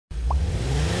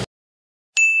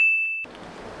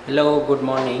Hello, good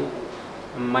morning.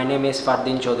 My name is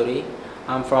Fardin Chowdhury.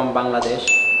 I'm from Bangladesh.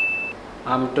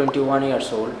 I'm 21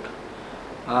 years old.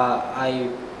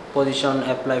 I position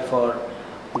apply for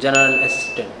general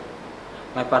assistant.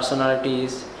 My personality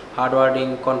is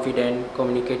hardworking, confident,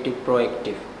 communicative,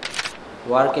 proactive.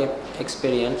 Work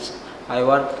experience. I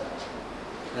work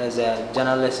as a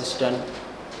general assistant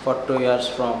for 2 years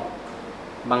from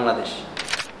Bangladesh.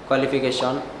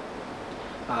 Qualification.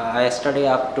 I study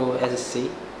up to SSC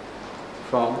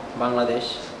from Bangladesh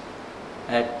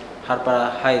at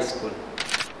Harpara High School.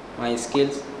 My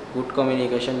skills: good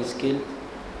communication skill,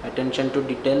 attention to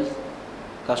details,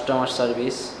 customer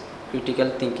service,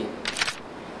 critical thinking.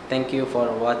 Thank you for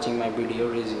watching my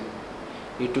video resume.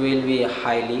 It will be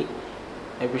highly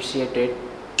appreciated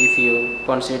if you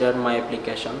consider my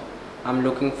application. I'm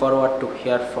looking forward to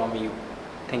hear from you.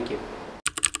 Thank you.